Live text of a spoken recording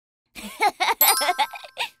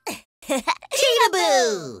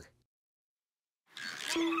Cheetahboo!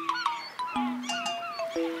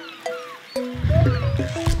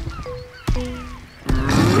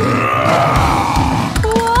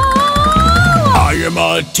 I am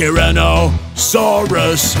a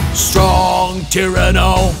Tyrannosaurus, strong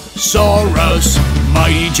Tyrannosaurus,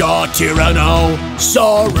 mighty jaw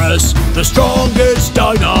Tyrannosaurus, the strongest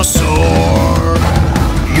dinosaur.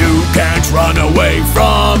 You can't run away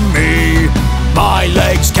from me. My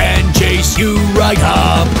legs can chase you right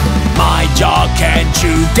up. My jaw can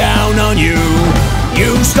chew down on you.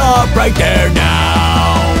 You stop right there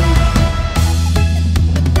now.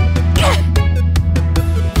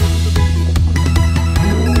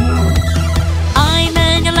 I'm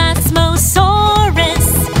an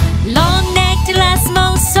Elasmosaurus, long-necked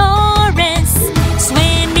Elasmosaurus,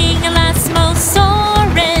 swimming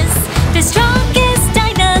Elasmosaurus, the strongest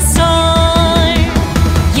dinosaur.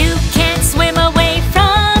 You can't swim away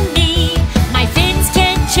from me. My fins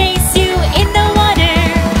can chase you in the water.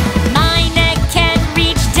 My neck can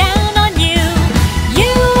reach down on you.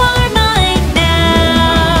 You are mine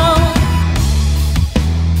now.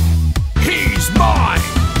 He's mine.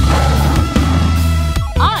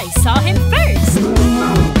 I saw him first.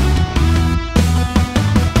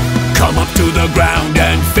 Come up to the ground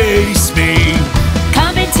and face me.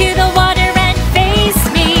 Come into the water and face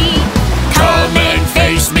me. Come and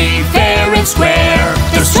face me fair and square,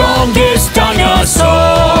 the strongest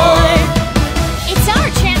dinosaur. It's our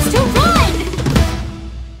chance to run.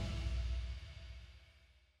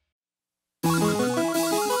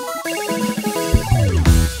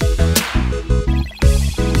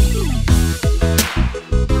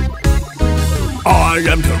 I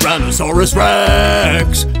am Tyrannosaurus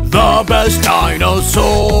Rex, the best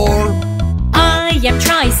dinosaur. I am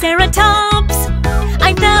Triceratops.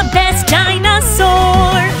 I'm the best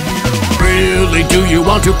dinosaur. Really, do you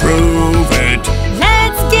want to prove it?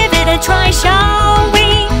 Let's give it a try, shall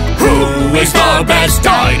we? Who is the best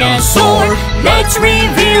dinosaur? Let's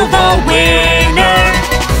reveal the winner.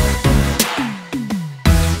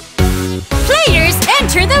 Players,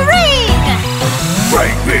 enter the ring.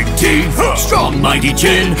 Great big teeth, strong mighty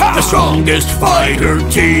chin, the strongest fighter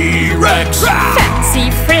T-Rex. Fancy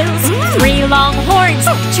frills, 3 long horns,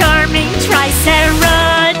 charming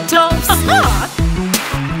Triceratops.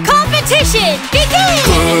 Competition, begin!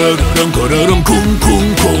 Kung kung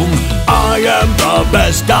kung. I am the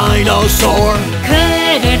best dinosaur.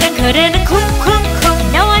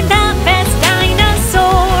 No, I'm the best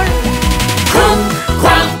dinosaur. Kung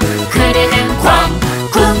kwang, Kwang,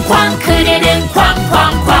 kung kwang, kwang, kwang,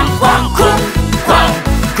 kwang, kwang, kung kwang,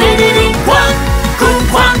 kwang, kung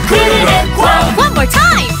kwang, kwang. One more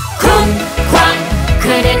time. Kung kwang,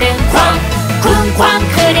 Kwang, kung kwang,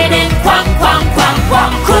 kwang, kwang, kwang, kwang,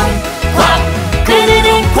 kung kwang,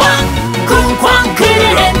 kwang, kung kwang,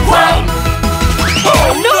 kwang.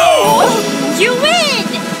 Oh no! You win!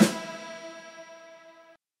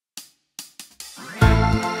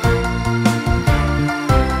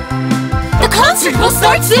 The concert will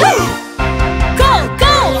start soon! Go,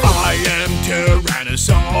 go! I am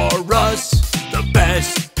Tyrannosaurus, the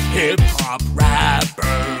best hip-hop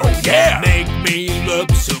rapper. Oh yeah! Make me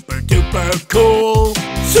look super duper cool.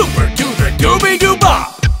 Super to the doobie doo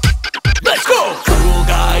bop. Let's go! Cool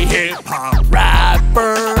guy hip-hop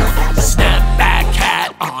rapper. Snapback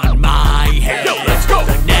hat on my head. Yo, let's go!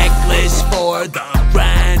 The necklace for the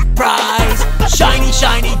grand prize. Shiny,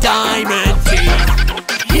 shiny diamond teeth.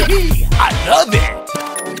 I love it!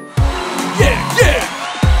 Yeah, yeah!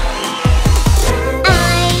 I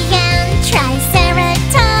am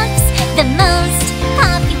Triceratops, the most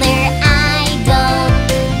popular idol.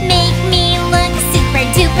 Make me look super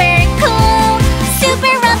duper cool.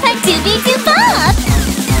 Super rough and doobie doo bop.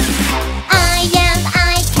 I am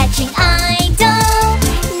eye-catching idol.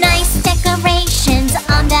 Nice decorations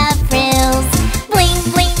on the frills. Bling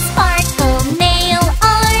bling sparkle nail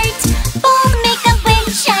art. Bold makeup with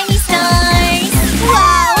shiny stars.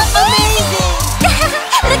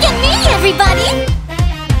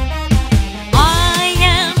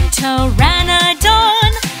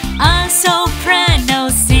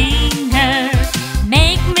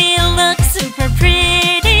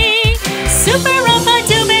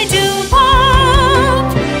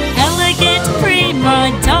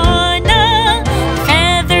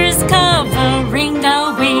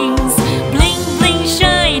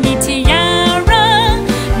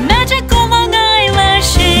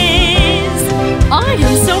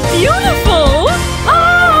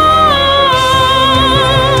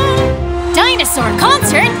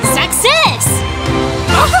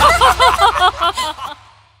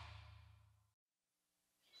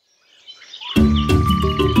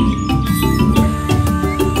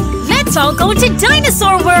 all go to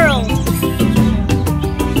Dinosaur World!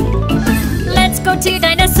 Let's go to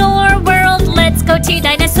Dinosaur World! Let's go to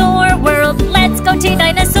Dinosaur World! Let's go to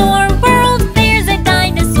Dinosaur World! There's a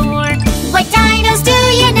dinosaur! What dinos do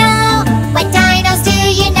you know? What dinos do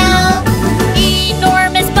you know?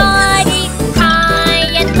 Enormous body, high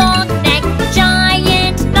and long neck,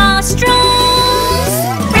 giant nostrils!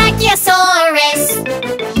 Brachiosaurus!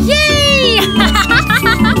 Yay!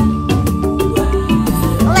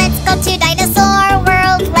 Let's go to Dinosaur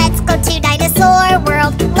World! Let's go to Dinosaur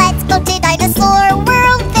World! Let's go to Dinosaur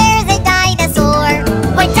World! There's a dinosaur!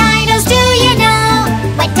 What dinos do you know?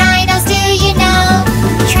 What dinos do you know?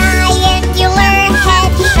 Triangular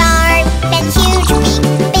head, sharp and huge beak,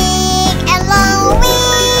 big and long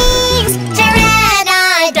wings,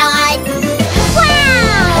 Pteranodon!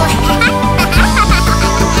 Wow!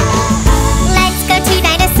 Let's go to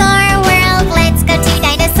Dinosaur World! Let's go to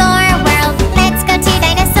Dinosaur World! Let's go to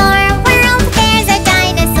Dinosaur World! There's a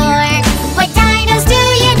dinosaur! What dinos do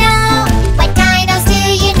you know? What dinos do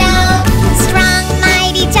you know? Strong,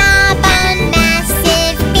 mighty jawbone,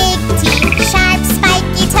 massive big teeth, sharp,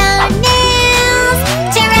 spiky toenails,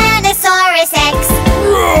 Tyrannosaurus Rex!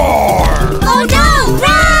 Roar! Oh no!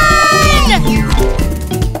 Run!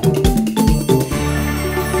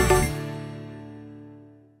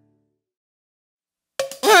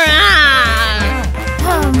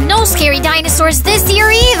 Oh, no scary dinosaurs this year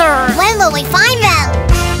either! When will we find them?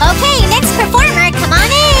 Okay, next performer, come on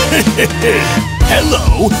in!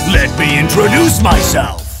 Hello, let me introduce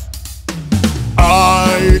myself.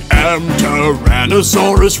 I am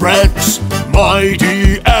Tyrannosaurus Rex,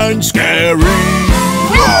 mighty and scary.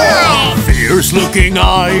 Roar! Fierce-looking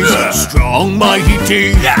eyes, strong, mighty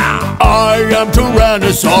teeth. I am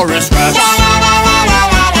Tyrannosaurus Rex.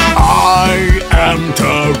 I am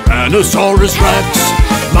Tyrannosaurus Rex,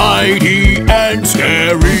 mighty and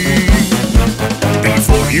scary.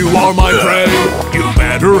 Before you are my prey, you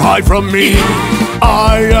better hide from me.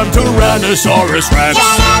 I am Tyrannosaurus Rex.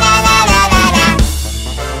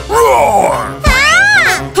 Roar!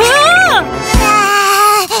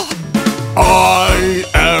 I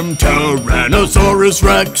am Tyrannosaurus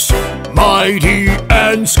Rex, mighty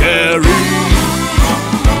and scary.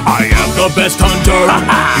 I am the best hunter,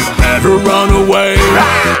 you better run away.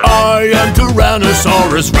 I am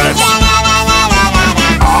Tyrannosaurus Rex.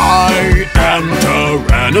 I am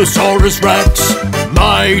Tyrannosaurus Rex,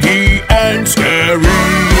 mighty and scary.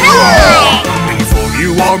 Before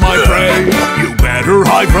you are my prey, you better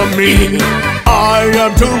hide from me. I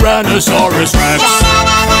am Tyrannosaurus Rex.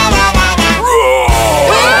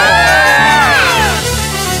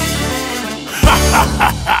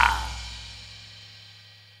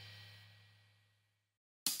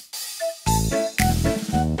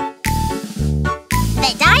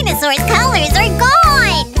 The dinosaurs' colors are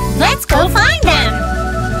gone! Let's go find them!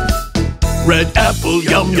 Red apple,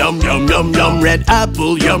 yum, yum, yum, yum, yum. Red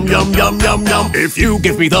apple, yum, yum, yum, yum, yum. If you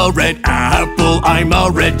give me the red apple, I'm a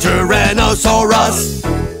red Tyrannosaurus.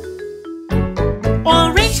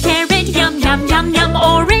 Orange carrot, yum, yum, yum, yum.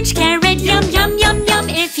 Orange carrot, yum, yum, yum, yum.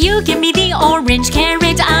 If you give me the orange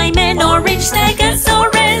carrot, I'm an orange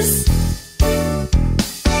Stegosaurus.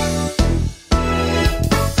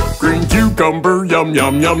 Green cucumber, yum,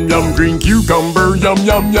 yum, yum, yum. Green cucumber, yum,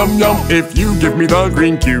 yum, yum, yum. If you give me the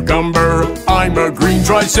green cucumber, I'm a green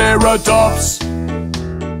Triceratops.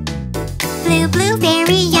 Blue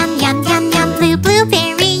blueberry, yum, yum, yum, yum. Blue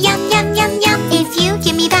blueberry, yum, yum, yum, yum. If you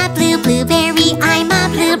give me that blue blueberry, I'm a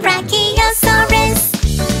blue Brachiosaurus.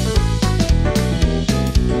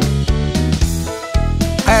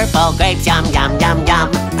 Purple grapes, yum, yum, yum,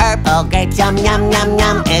 yum. Purple grapes, yum, yum, yum,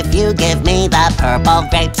 yum. If you give me the purple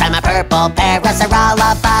grapes, I'm a purple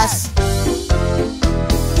Parasaurolophus.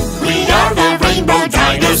 We are the Rainbow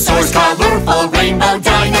Dinosaurs, colorful Rainbow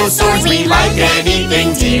Dinosaurs. We like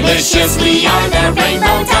anything delicious. We are the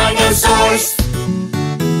Rainbow Dinosaurs.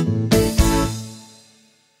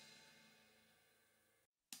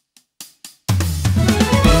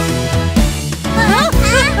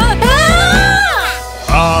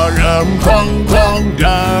 I am Kwang Kwang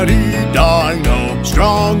Daddy Dino,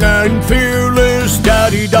 strong and fearless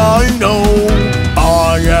Daddy Dino.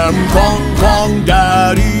 I am Kwang Kwang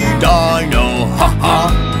Daddy Dino, ha ha,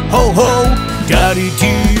 ho ho, Daddy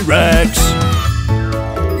T-Rex.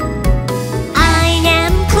 I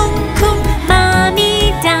am Kung Kung,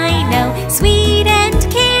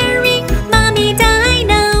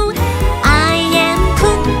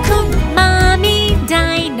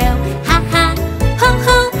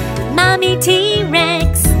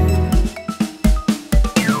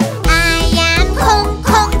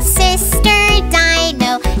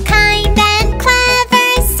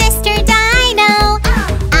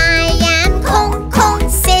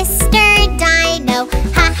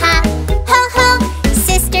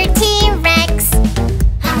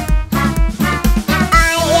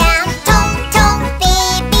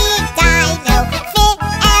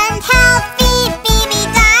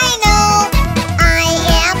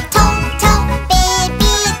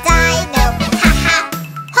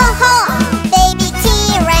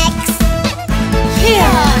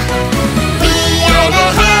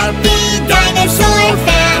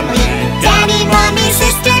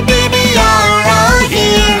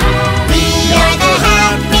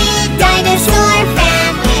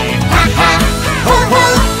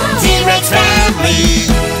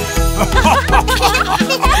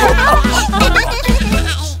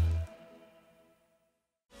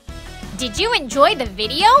 you enjoy the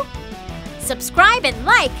video? Subscribe and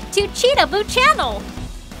like to Cheetahboo channel.